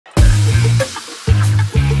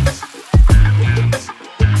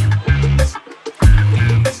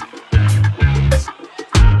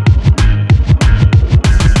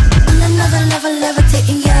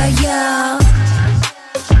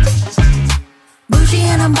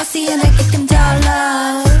I'm bossy and I get them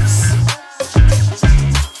dollars.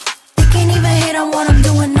 They can't even hate on what I'm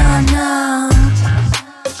doing, nah, nah.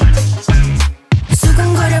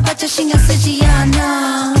 수근거려봤자 신경 쓰지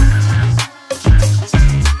않아.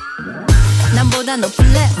 남보다 높은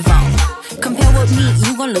level. Compare with me,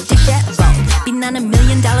 you gon' look disheveled. 빛나는 $1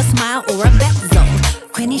 million smile or a bad zone.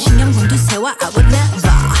 괜히 신경 곤두세워, I would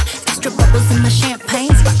never. Extra bubbles in my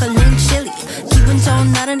champagne, sparkling chili. 기분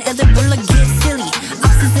좋은 날은 애들 불러 get silly.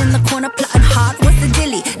 Ops in the corner plotting hard, what's the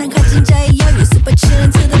dilly? 난 가진 자의 여유, super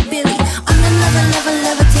chillin' to the billy. On another level,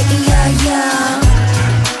 levitating, yeah, yeah.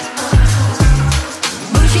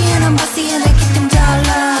 Bougie and I'm bossy and I get them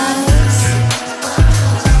dollars.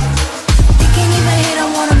 They can't even hate on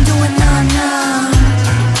what I'm doing, nah, nah.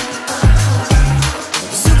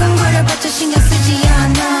 수근거려봤자 신경 쓰지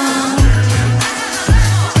않아.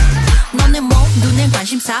 너네 모두내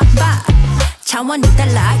관심사 봐. 차원이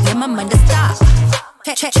달라, yeah, my mind is stop.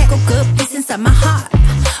 최고급 is inside my heart.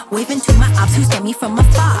 Waving to my ops who stand me from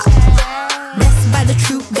afar. Blessed by the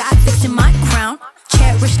true God fixing my crown.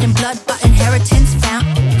 Cherished in blood, but inheritance found.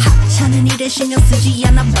 하찮은 일에 신경 쓰지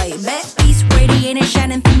않아, baby. Peace radiating,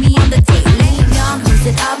 shining through me on the daily. Young, who's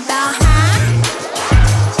it about, huh?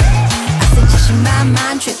 I said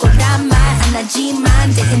자신만만 최고란 말 안 하지만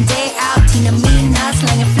day in day out 티는 미나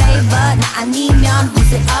slang and flavor 나 아니면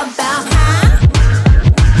who's it about, huh?